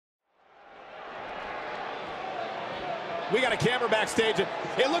We got a camera backstage.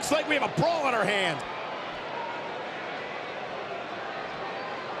 It looks like we have a brawl on our hand.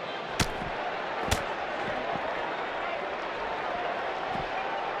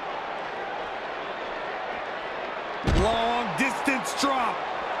 Long distance drop.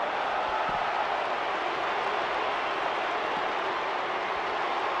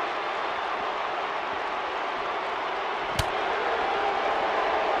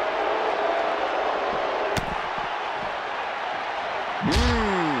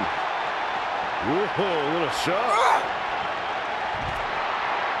 Whoa, a little shot.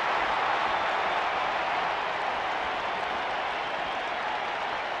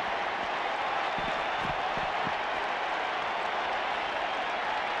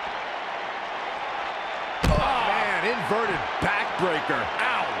 Oh, man, inverted backbreaker.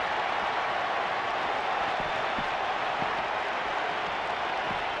 Ow.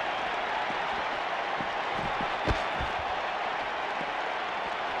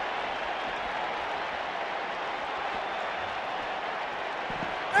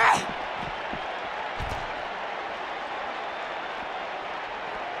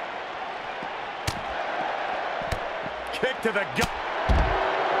 Kick to the gut.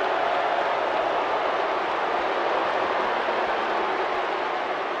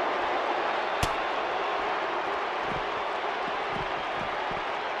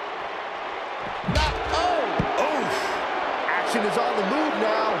 Action is on the move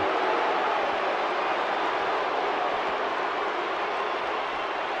now.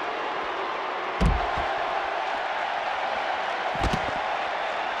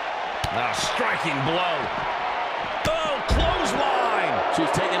 A striking blow. Oh, clothesline!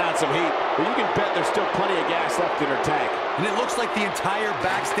 She's taking on some heat, but you can bet there's still plenty of gas left in her tank. And it looks like the entire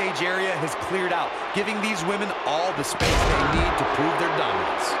backstage area has cleared out, giving these women all the space they need to prove their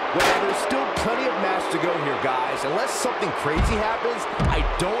dominance. Well, there's still plenty of match to go here, guys. Unless something crazy happens, I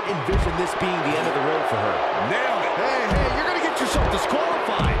don't envision this being the end of the road for her. Nailed it. Hey, you're going to get yourself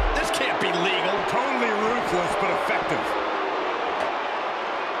disqualified. This can't be legal. Totally ruthless, but effective.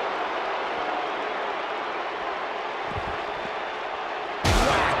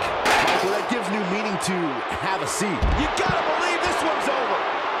 Well, that gives new meaning to have a seat. You gotta believe this one's over.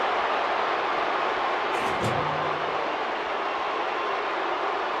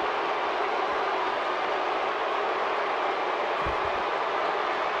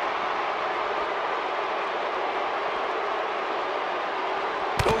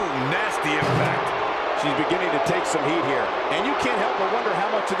 Oh, nasty impact. She's beginning to take some heat here, and you can't help but wonder how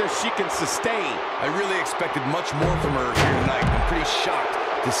much of this she can sustain. I really expected much more from her here tonight. I'm pretty shocked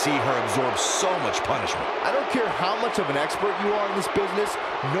to see her absorb so much punishment. I don't care how much of an expert you are in this business,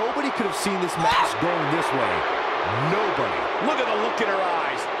 nobody could have seen this match going this way. Nobody. Look at the look in her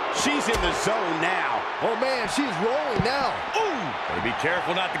eyes. She's in the zone now. Oh, man, she's rolling now. Ooh! Better be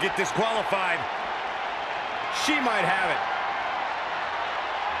careful not to get disqualified. She might have it.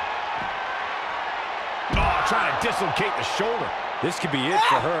 Oh, trying to dislocate the shoulder. This could be it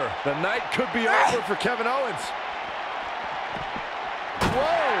for her. The night could be over for Kevin Owens. Whoa!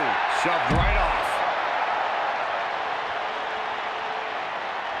 Shoved right off.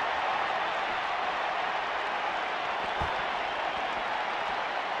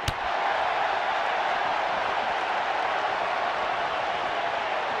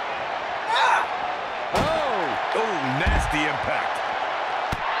 Oh, nasty impact.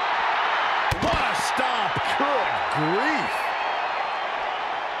 What a stomp. Good grief.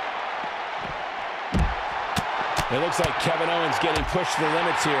 It looks like Kevin Owens getting pushed to the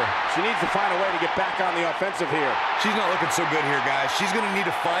limits here. She needs to find a way to get back on the offensive here. She's not looking so good here, guys. She's going to need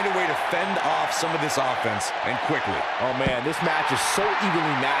to find a way to fend off some of this offense, and quickly. Oh, man, this match is so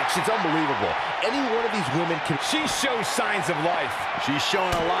evenly matched. It's unbelievable. Any one of these women can... She shows signs of life. She's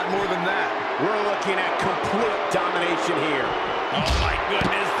showing a lot more than that. We're looking at complete domination here. Oh, my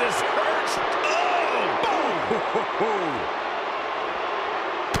goodness, this hurts. Oh, boom.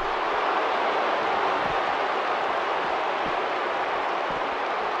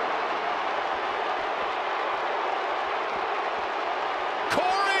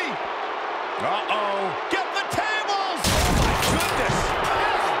 Uh-oh. Get the tables! Oh, my goodness!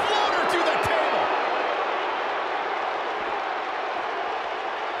 Floater to the table!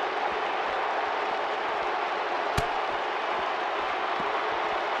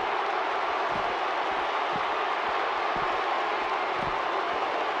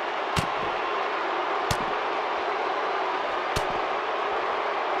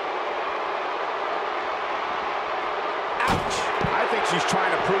 Ouch! I think she's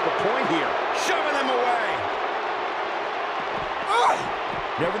trying to prove a point here. Shoving them away.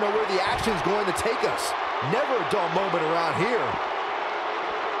 Never know where the action's going to take us. Never a dull moment around here.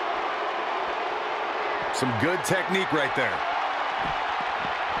 Some good technique right there.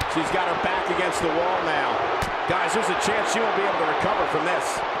 She's got her back against the wall now. Guys, there's a chance she won't be able to recover from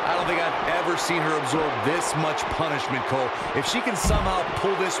this. I don't think I've ever seen her absorb this much punishment, Cole. If she can somehow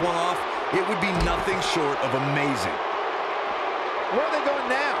pull this one off, it would be nothing short of amazing. Where are they going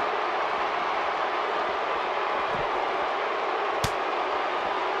now?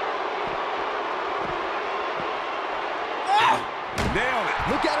 Nailed it.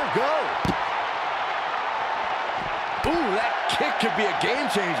 Look at her go. Ooh, that kick could be a game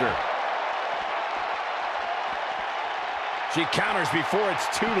changer. She counters before it's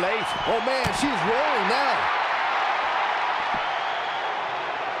too late. Oh, man, she's rolling now.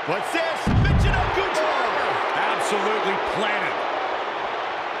 What's this? Michinoku driver. Absolutely planted.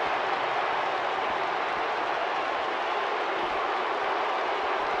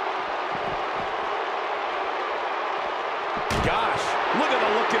 Gosh, look at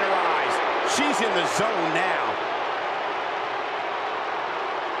the look in her eyes. She's in the zone now.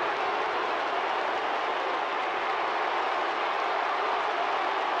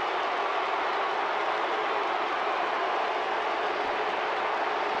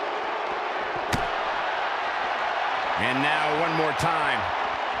 And now one more time.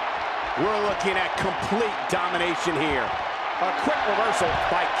 We're looking at complete domination here. A quick reversal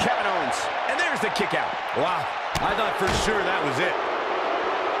by Kevin Owens. And there's the kick out. Wow, I thought for sure that was it.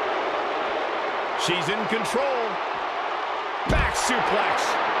 She's in control. Back suplex.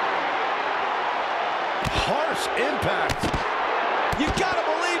 Harsh impact. You gotta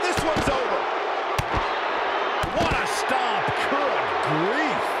believe this one's over. What a stomp. Good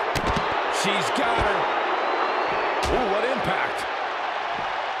grief. She's got her. Ooh, what impact.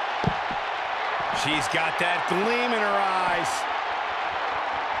 She's got that gleam in her eyes.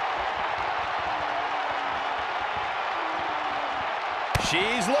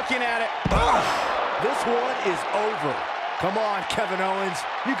 She's looking at it. This one is over. Come on, Kevin Owens.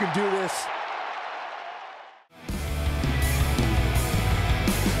 You can do this.